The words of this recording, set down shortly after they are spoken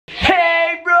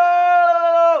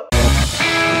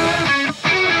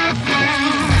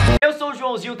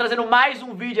trazendo mais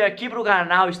um vídeo aqui pro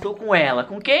canal. Estou com ela.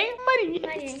 Com quem? Maria.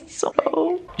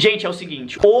 Gente, é o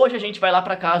seguinte. Hoje a gente vai lá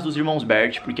pra casa dos irmãos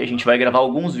Bertis, porque a gente vai gravar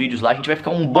alguns vídeos lá. A gente vai ficar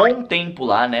um bom tempo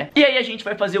lá, né? E aí a gente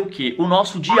vai fazer o quê? O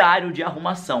nosso diário de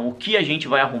arrumação. O que a gente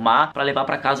vai arrumar pra levar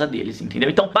pra casa deles,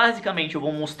 entendeu? Então, basicamente, eu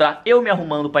vou mostrar eu me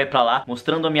arrumando pra ir pra lá,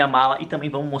 mostrando a minha mala e também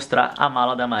vamos mostrar a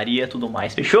mala da Maria e tudo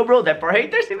mais. Fechou, bro? That for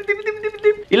haters?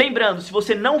 E lembrando, se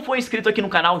você não for inscrito aqui no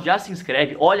canal, já se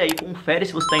inscreve. Olha aí, confere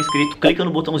se você tá inscrito. Clica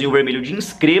no botãozinho vermelho de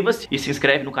inscreva-se e se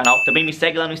inscreve no canal. Também me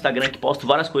segue lá no Instagram que posto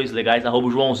várias coisas legais.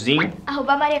 @uJoãozinho.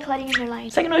 Maria Clarinha Underline.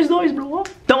 Segue nós dois, bro.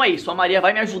 Então é isso, a Maria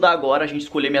vai me ajudar agora a gente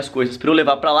escolher minhas coisas pra eu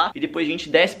levar pra lá. E depois a gente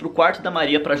desce pro quarto da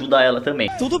Maria pra ajudar ela também.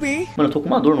 Tudo bem. Mano, eu tô com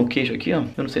uma dor no queixo aqui, ó.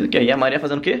 Eu não sei do que é. E a Maria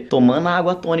fazendo o quê? Tomando a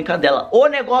água tônica dela. O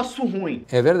negócio ruim.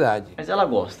 É verdade. Mas ela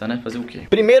gosta, né? Fazer o quê?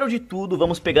 Primeiro de tudo,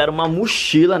 vamos pegar uma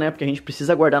mochila, né? Porque a gente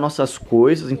precisa guardar nossas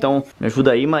coisas. Então, me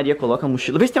ajuda aí, Maria. Coloca a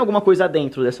mochila. Vê se tem alguma coisa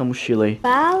dentro dessa mochila aí.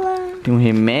 Bala. Tem um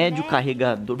remédio,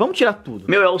 carregador. Vamos tirar tudo.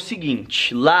 Meu, é o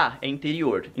seguinte. Lá é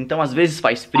interior. Então, às vezes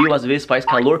faz frio, às vezes faz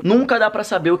calor. Nunca dá pra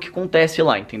saber o que acontece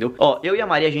lá, entendeu? Ó, eu e a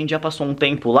Maria, a gente já passou um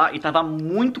tempo lá e tava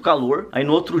muito calor. Aí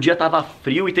no outro dia tava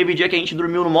frio. E teve dia que a gente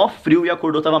dormiu no maior frio e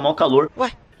acordou, tava maior calor.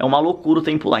 Ué. É uma loucura o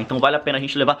tempo lá, então vale a pena a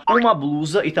gente levar uma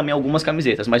blusa e também algumas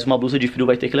camisetas, mas uma blusa de frio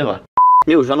vai ter que levar.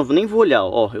 Meu, já não nem vou olhar,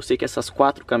 ó, eu sei que essas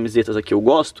 4 camisetas aqui eu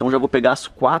gosto, então já vou pegar as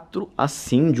 4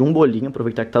 assim, de um bolinho,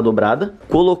 aproveitar que tá dobrada.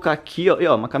 Colocar aqui, ó, e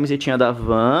ó, uma camisetinha da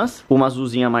Vans, uma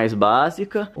azulzinha mais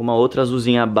básica, uma outra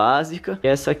azulzinha básica, e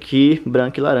essa aqui,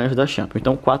 branca e laranja da Shampoo.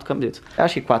 Então 4 camisetas.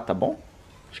 Acho que 4 tá bom?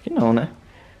 Acho que não, né?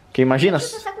 Porque imagina...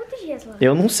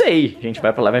 Eu não sei, a gente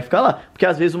vai pra lá e vai ficar lá. Porque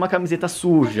às vezes uma camiseta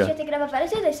suja. A gente vai ter que gravar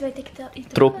várias vezes, você vai ter que ir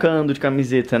trocando de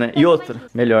camiseta, né? E outra,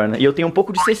 melhor, né? E eu tenho um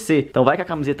pouco de CC. Então vai que a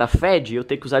camiseta fede e eu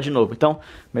tenho que usar de novo. Então,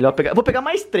 melhor pegar... Vou pegar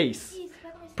mais 3.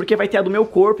 Porque vai ter a do meu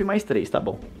corpo e mais 3, tá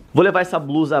bom. Vou levar essa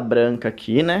blusa branca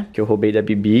aqui, né? Que eu roubei da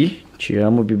Bibi. Te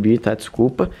amo, Bibi, tá?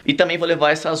 Desculpa. E também vou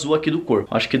levar essa azul aqui do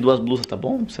corpo. Acho que 2 blusas tá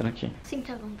bom? Será que... Sim,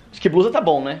 tá bom. Acho que blusa tá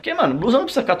bom, né? Porque, mano, blusa não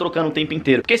precisa ficar trocando o tempo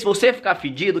inteiro. Porque se você ficar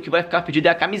fedido, o que vai ficar fedido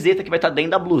é a camiseta que vai estar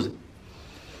dentro da blusa.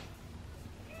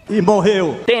 E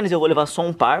morreu. Tênis eu vou levar só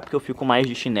um par, porque eu fico mais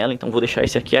de chinelo. Então vou deixar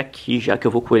esse aqui, já que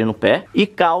eu vou com ele no pé. E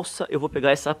calça, eu vou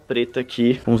pegar essa preta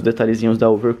aqui, com os detalhezinhos da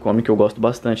Overcome, que eu gosto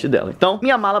bastante dela. Então,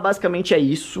 minha mala basicamente é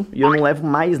isso. E eu não levo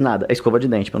mais nada. É escova de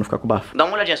dente, pra não ficar com bafo. Dá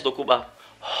uma olhadinha se tô com bafo.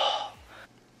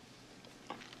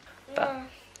 Tá.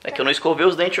 É que eu não escovei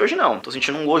os dentes hoje não. Tô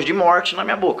sentindo um gosto de morte na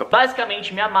minha boca.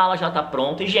 Basicamente, minha mala já tá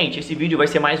pronta. E, gente, esse vídeo vai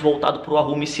ser mais voltado pro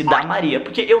arrume-se da Maria.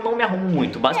 Porque eu não me arrumo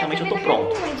muito. Basicamente, eu tô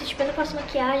pronto. Tipo, eu não faço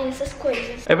maquiagem, essas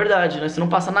coisas. É verdade, né? Você não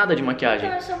passa nada de maquiagem.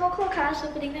 Então, eu só vou colocar só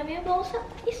dentro da minha bolsa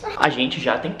e só. A gente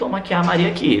já tentou maquiar a Maria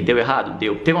aqui. Deu errado?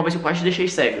 Deu. Teve uma vez que eu quase deixei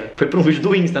cega. Foi pra um vídeo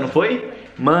do Insta, não foi?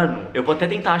 Mano, eu vou até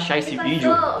tentar achar esse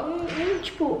vídeo.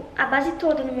 Tipo, a base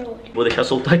toda no meu olho. Vou deixar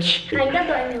soltar aqui. Ainda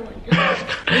dói meu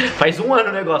olho. Faz um ano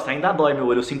o negócio, ainda dói meu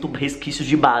olho. Eu sinto resquícios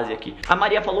de base aqui. A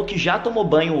Maria falou que já tomou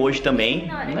banho hoje também,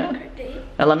 né?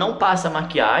 Ela não passa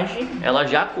maquiagem, ela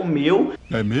já comeu.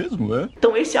 É mesmo, é?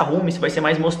 Então esse arrume vai ser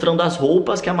mais mostrando as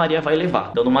roupas que a Maria vai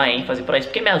levar, dando uma ênfase pra isso,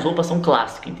 porque minhas roupas são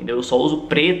clássicas, entendeu? Eu só uso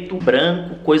preto,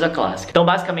 branco, coisa clássica. Então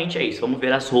basicamente é isso, vamos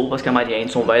ver as roupas que a Maria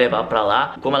Anderson vai levar pra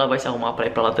lá, como ela vai se arrumar pra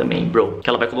ir pra lá também, bro. Que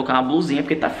ela vai colocar uma blusinha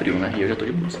porque tá frio, né? E eu já tô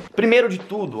de blusa. Primeiro de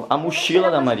tudo, a mochila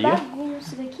da Maria.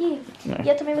 Daqui, e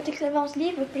eu também vou ter que levar uns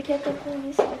livros, porque eu tô com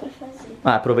isso pra fazer.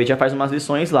 Ah, aproveita e já faz umas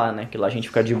lições lá, né? Que lá a gente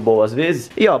fica de boa às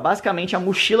vezes. E ó, basicamente a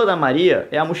mochila da Maria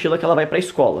é a mochila que ela vai pra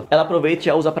escola. Ela aproveita e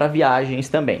já usa pra viagens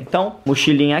também. Então,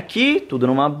 mochilinha aqui, tudo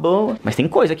numa boa. Mas tem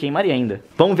coisa aqui, hein, Maria, ainda.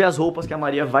 Vamos ver as roupas que a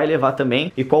Maria vai levar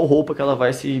também e qual roupa que ela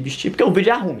vai se vestir, porque o vídeo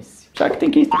é arrume-se. Já que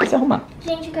tem que se arrumar.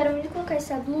 Gente, eu quero muito colocar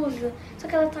essa blusa, só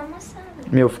que ela tá amassada.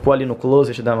 Meu, ficou ali no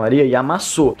closet da Maria e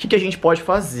amassou. O que a gente pode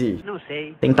fazer? Não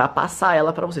sei. Tentar passar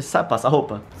ela pra você. Sabe passar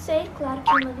roupa? Sei, claro que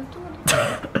eu mando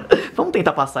tudo. Vamos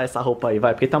tentar passar essa roupa aí,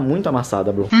 vai, porque tá muito amassada,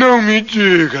 bro. Não me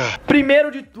diga. Primeiro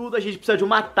de tudo, a gente precisa de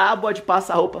uma tábua de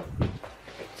passar roupa.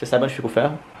 Você sabe onde fica o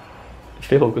ferro?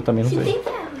 Ferrou, que eu também não sei. Tem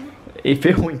ferro, né? E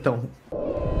ferrou, então.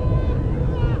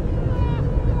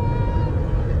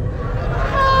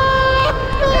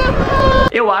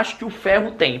 Eu acho que o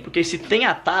ferro tem, porque se tem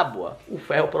a tábua, o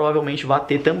ferro provavelmente vai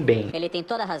ter também. Ele tem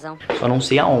toda a razão. Só não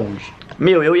sei aonde.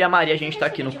 Meu, eu e a Maria, a gente tá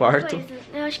aqui no quarto.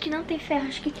 Eu acho que não tem ferro,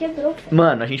 acho que quebrou o ferro.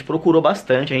 Mano, a gente procurou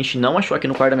bastante, a gente não achou aqui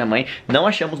no quarto da minha mãe, não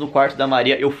achamos no quarto da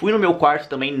Maria. Eu fui no meu quarto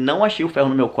também, não achei o ferro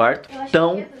no meu quarto.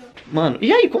 Então, mano,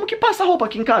 e aí, como que passa a roupa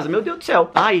aqui em casa? Meu Deus do céu.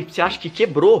 Ai, você acha que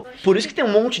quebrou? Por isso que tem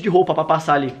um monte de roupa pra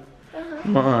passar ali.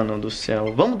 Mano do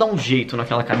céu. Vamos dar um jeito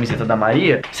naquela camiseta da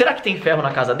Maria? Será que tem ferro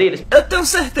na casa deles? Eu tenho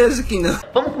certeza que não.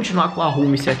 Vamos continuar com a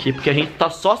arrume-se aqui, porque a gente tá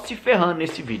só se ferrando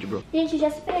nesse vídeo, bro. Gente, já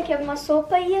separei aqui alguma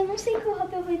sopa e eu não sei qual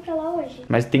roupa eu vou ir pra lá hoje.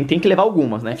 Mas tem que levar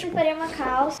algumas, né? Eu separei uma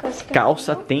calça.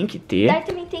 Calça tem que ter. Daí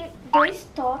também tem 2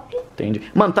 tops. Entendi.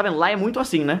 Mano, tá vendo? Lá é muito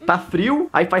assim, né? Tá frio,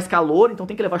 aí faz calor, então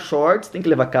tem que levar shorts, tem que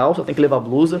levar calça, tem que levar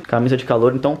blusa, camisa de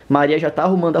calor. Então, Maria já tá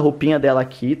arrumando a roupinha dela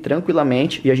aqui,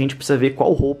 tranquilamente, e a gente precisa ver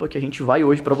qual roupa que a gente vai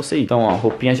hoje pra você ir. Então, ó, a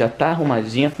roupinha já tá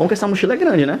arrumadinha. Bom que essa mochila é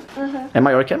grande, né? Uhum. É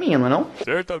maior que a minha, não é não?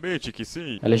 Certamente que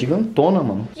sim. Ela é gigantona,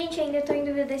 mano. Gente, ainda tô em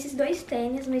dúvida desses 2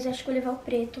 tênis, mas eu acho que vou levar o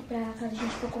preto pra quando a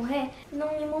gente for correr. Não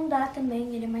me mandar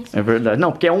também, ele é mais... É verdade.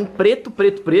 Não, porque é um preto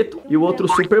e o outro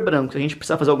super branco. Se a gente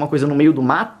precisar fazer alguma coisa no meio do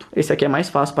mato, esse aqui é mais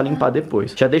fácil pra limpar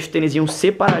depois. Já deixa o tênisinho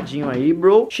separadinho aí,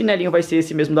 bro. Chinelinho vai ser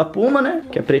esse mesmo da Puma, né?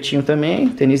 Que é pretinho também.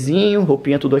 Tênisinho,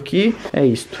 roupinha tudo aqui. É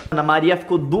isto. Ana Maria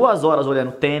ficou 2 horas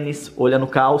olhando tênis, olhando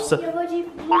calça. Eu vou de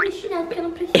blusa e chinelo, porque eu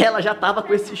não preciso. Ela já tava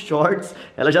com esses shorts.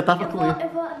 Ela já tava com ele. Eu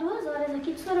vou 2 horas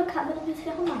aqui de Sorocaba, não preciso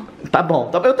arrumar. Tá bom.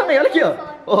 Eu também, olha aqui, ó.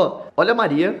 Ó, olha a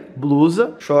Maria,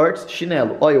 blusa, shorts,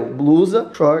 chinelo. Olha eu,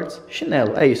 blusa, shorts,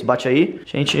 chinelo. É isso, bate aí.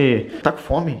 Gente, tá com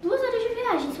fome? 2 horas de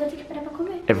viagem, você vai ter que parar pra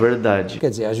comer. É verdade. Quer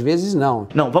dizer, às vezes não.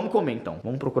 Não, vamos comer então.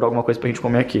 Vamos procurar alguma coisa pra gente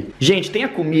comer aqui. Gente, tem a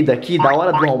comida aqui da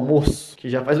hora do almoço, que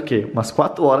já faz o quê? Umas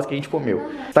 4 horas que a gente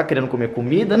comeu. Tá querendo comer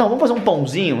comida? Não, vamos fazer um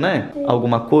pãozinho, né?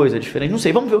 Alguma coisa diferente. Não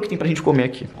sei, vamos ver o que tem pra gente comer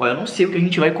aqui. Olha, eu não sei o que a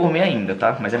gente vai comer ainda,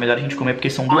 tá? Mas é melhor a gente comer porque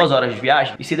são 2 horas de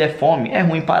viagem. E se der fome, é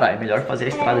ruim parar. É melhor fazer a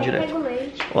estrada direto. Pego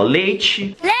leite. Ó,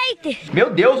 leite. Leite! Meu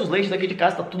Deus, os leites daqui de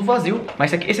casa tá tudo vazio.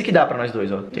 Mas esse aqui dá pra nós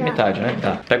dois, ó. Tem metade, né?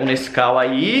 Tá. Pega um Nescau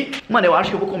aí. Mano, eu acho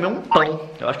que eu vou comer um pão.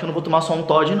 Eu acho que eu não vou tomar só um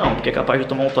Toddy, não. Porque é capaz de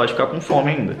tomar um Toddy e ficar com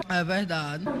fome ainda. É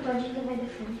verdade. Não, pode ainda vai dar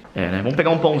fome. É, né? Vamos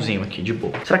pegar um pãozinho aqui, de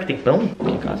boa. Será que tem pão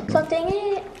aqui em casa? Só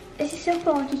tem esse seu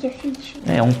pão aqui que é fit.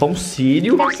 É, um pão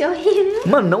sírio. Deve ser horrível.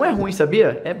 Mano, não é ruim,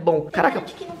 sabia? É bom. Caraca,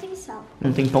 Acho que não tem sal.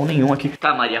 não tem pão nenhum aqui.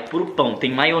 Tá, Maria, puro pão.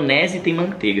 Tem maionese e tem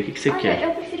manteiga. O que você Olha, quer?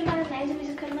 eu prefiro maionese, mas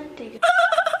eu quero manteiga.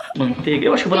 Manteiga?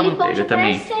 Eu acho que eu vou na Aquele pão manteiga de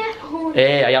também. parece ser ruim.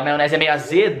 É, aí a maionese é meio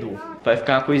azedo. Vai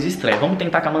ficar uma coisa estranha. Vamos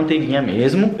tentar com a manteiguinha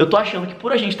mesmo. Eu tô achando que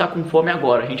por a gente tá com fome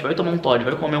agora, a gente vai tomar um Toddy,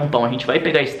 vai comer um pão, a gente vai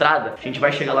pegar a estrada, a gente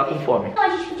vai chegar lá com fome. Não, a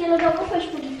gente podia levar alguma coisa,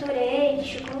 tipo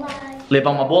Gatorade, chocolate. Levar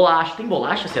uma bolacha. Tem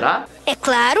bolacha, será? É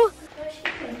claro. Eu acho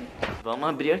que tem. Vamos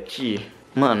abrir aqui.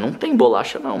 Mano, não tem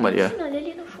bolacha não, Maria. Não, olha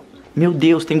ali no fundo. Meu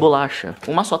Deus, tem bolacha.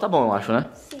 Uma só tá bom, eu acho, né?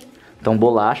 Sim. Então,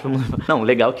 bolacha, vamos... Não,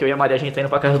 legal que eu e a Maria, a gente tá indo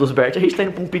pra casa dos Bertis, a gente tá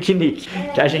indo pra um piquenique.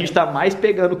 Que a gente tá mais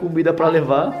pegando comida pra Vou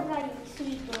levar. levar isso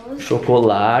de doce.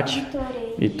 Chocolate,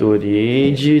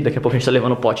 Gatorade. Daqui a pouco a gente tá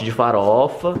levando pote de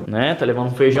farofa, né? Tá levando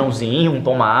um feijãozinho, um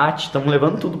tomate. Estamos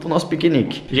levando tudo pro nosso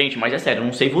piquenique. Gente, mas é sério, eu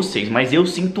não sei vocês, mas eu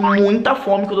sinto muita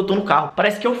fome quando eu tô no carro.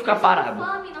 Parece que eu ficar parado.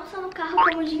 Fome, não só no carro,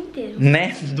 como o dia inteiro.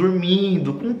 Né?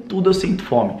 Dormindo, com tudo eu sinto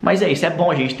fome. Mas é isso, é bom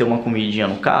a gente ter uma comidinha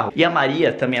no carro. E a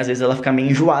Maria também, às vezes, ela fica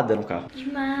meio enjoada no carro.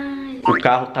 Demais. O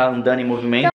carro tá andando em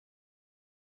movimento.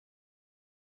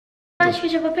 Eu acho que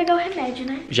já vou pegar o remédio,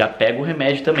 né? Já pega o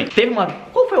remédio também. Teve uma...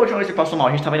 Qual foi a última vez que você passou mal?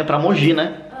 A gente tava indo pra Mogi,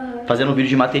 né? Fazendo um vídeo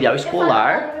de material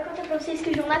escolar. Eu vou contar pra vocês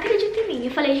que o João não acredita em mim.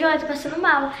 Eu falei, João, eu tô passando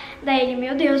mal. Daí ele,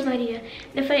 meu Deus, Maria.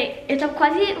 Eu falei, eu tava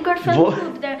quase gorfando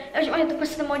tudo. Daí eu tô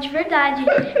passando mal de verdade.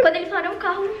 Quando ele falou, é um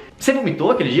carro. Você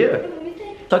vomitou aquele dia? Eu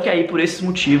vomitei. Só que aí, por esses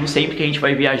motivos, sempre que a gente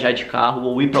vai viajar de carro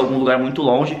ou ir pra algum lugar muito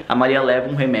longe, a Maria leva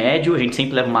um remédio, a gente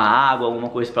sempre leva uma água, alguma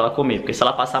coisa pra ela comer. Porque se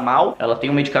ela passar mal, ela tem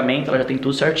um medicamento, ela já tem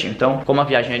tudo certinho. Então, como a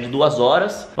viagem é de 2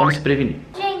 horas, vamos se prevenir.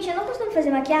 Gente, eu não costumo fazer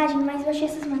maquiagem, mas eu achei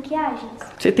essas maquiagens.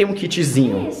 Você tem um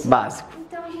kitzinho Isso. básico.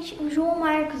 Então, gente, o João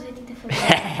Marcos vai tentar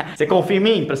fazer. Você confia em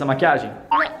mim pra essa maquiagem?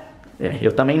 É,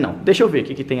 eu também não. Deixa eu ver o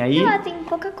que tem aí. Ah, tem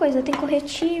pouca coisa. Tem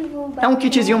corretivo. É um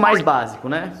kitzinho mais básico,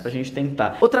 né? Pra gente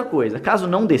tentar. Outra coisa, caso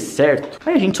não dê certo,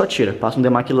 aí a gente só tira. Passa um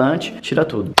demaquilante, tira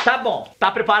tudo. Tá bom. Tá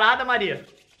preparada, Maria?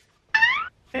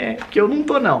 É, que eu não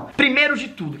tô não. Primeiro de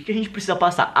tudo, o que a gente precisa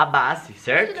passar? A base,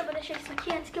 certo? Eu vou deixar isso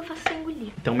aqui antes que eu faça sem engolir.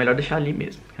 Então melhor deixar ali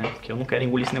mesmo, né? Porque eu não quero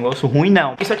engolir esse negócio ruim,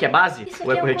 não. Isso aqui é base? Isso ou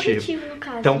aqui é corretivo? um corretivo, no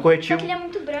caso. Então corretivo... Só que ele é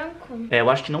muito branco. É, eu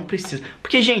acho que não precisa.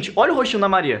 Porque, gente, olha o rostinho da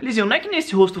Maria. Lizinho, não é que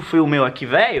nesse rosto foi o meu aqui,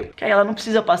 velho, que aí ela não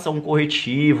precisa passar um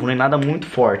corretivo, nem nada muito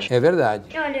forte. É verdade.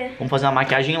 Olha. Vamos fazer uma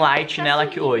maquiagem light nela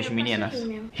aqui hoje, meninas.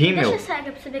 Rímel? Deixa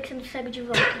cega pra você ver que você não cego de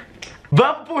volta.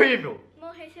 Vamos pro rímel!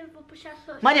 Morrer se eu vou puxar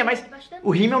sua... Maria, mas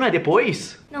o rímel não é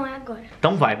depois? Não, é agora.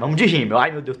 Então vai, vamos de rímel.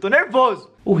 Ai, meu Deus, tô nervoso.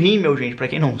 O rímel, gente, pra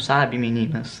quem não sabe,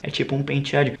 meninas, é tipo um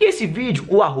penteado. E esse vídeo,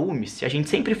 o arrume-se, a gente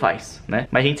sempre faz, né?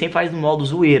 Mas a gente sempre faz no modo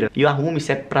zoeira. E o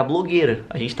arrume-se é pra blogueira.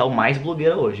 A gente tá o mais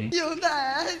blogueira hoje, hein? Eu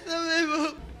essa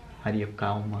mesmo. Maria,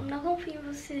 calma. Não confio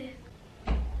em você.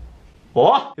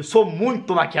 Ó, eu sou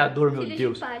muito maquiador, meu Filho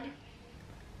Deus. de palha.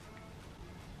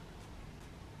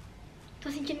 Tô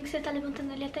sentindo que você tá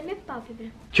levantando ali até minha pálpebra.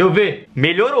 Deixa eu ver.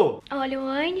 Melhorou. Olha o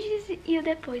antes e o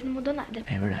depois, não mudou nada.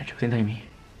 É verdade, vou tentar em mim.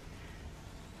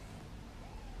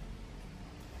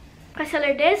 Com essa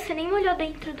lerdeza, você nem molhou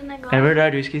dentro do negócio. É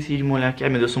verdade, eu esqueci de molhar aqui. Ai,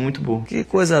 meu Deus, eu sou muito burro. Que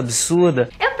coisa absurda.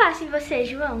 Eu passo em você,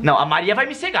 João. Não, a Maria vai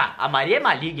me cegar. A Maria é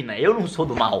maligna, eu não sou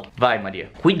do mal. Vai,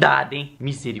 Maria. Cuidado, hein.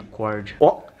 Misericórdia.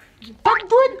 Ó. Tá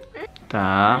doido.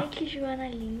 Tá. Ai, que Joana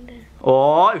linda.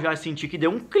 Ó, eu já senti que deu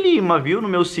um clima, viu,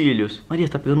 nos meus cílios. Maria,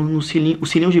 tá pegando no cilinho,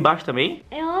 os cílios de baixo também?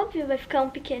 É óbvio, vai ficar um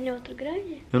pequeno e outro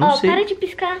grande. Eu não sei. Para de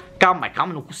piscar. Calma,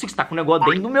 não consigo. Você tá com o negócio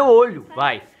dentro do meu olho.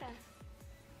 Vai.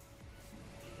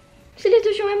 O cílio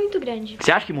do João é muito grande.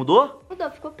 Você acha que mudou?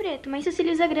 Mudou, ficou preto, mas seu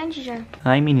cílios é grande já.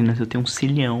 Ai, meninas, eu tenho um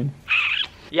cilhão.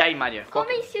 E aí, Maria?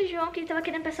 Convenci o João que ele tava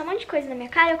querendo passar um monte de coisa na minha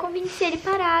cara. Eu convenci ele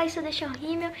parar, isso deixa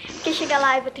horrível. Porque chegar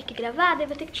lá eu vou ter que gravar, daí eu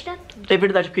vou ter que tirar tudo. É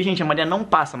verdade, porque, gente, a Maria não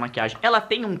passa maquiagem. Ela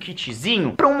tem um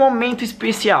kitzinho pra um momento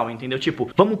especial, entendeu?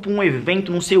 Tipo, vamos pra um evento,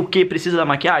 não sei o que, precisa da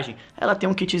maquiagem. Ela tem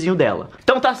um kitzinho dela.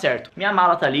 Então tá certo. Minha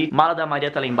mala tá ali, mala da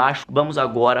Maria tá lá embaixo. Vamos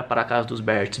agora para a casa dos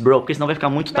Bertis, bro. Porque senão vai ficar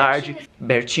muito tarde.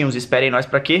 Bertinhos, esperem nós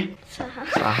pra quê?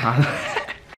 Sarrado.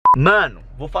 Mano,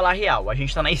 vou falar a real, a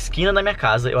gente tá na esquina da minha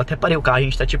casa. Eu até parei o carro, a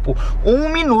gente tá tipo 1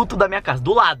 minuto da minha casa,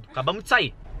 do lado, acabamos de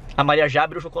sair. A Maria já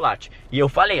abriu o chocolate. E eu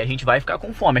falei, a gente vai ficar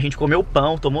com fome. A gente comeu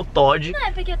pão, tomou Toddy. Não,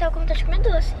 é porque eu tava com vontade de comer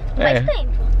doce. Faz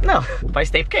tempo. Não, faz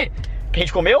tempo que a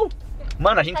gente comeu?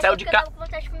 Mano, a gente saiu de casa. Eu tava com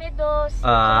vontade de comer doce.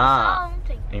 Ah, só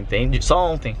ontem. Entendi, só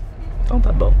ontem. Então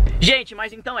tá bom. Gente,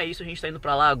 mas então é isso, a gente tá indo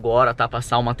pra lá agora, tá?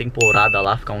 Passar uma temporada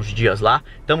lá, ficar uns dias lá.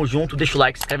 Tamo junto, deixa o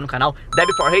like, se inscreve no canal. Deb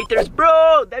for haters, bro!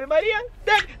 Deb Maria,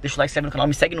 Deb. Deixa o like, se inscreve no canal,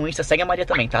 me segue no Insta, segue a Maria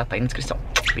também, tá? Tá aí na descrição.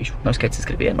 Beijo, não esquece de se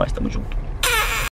inscrever, é nóis, tamo junto.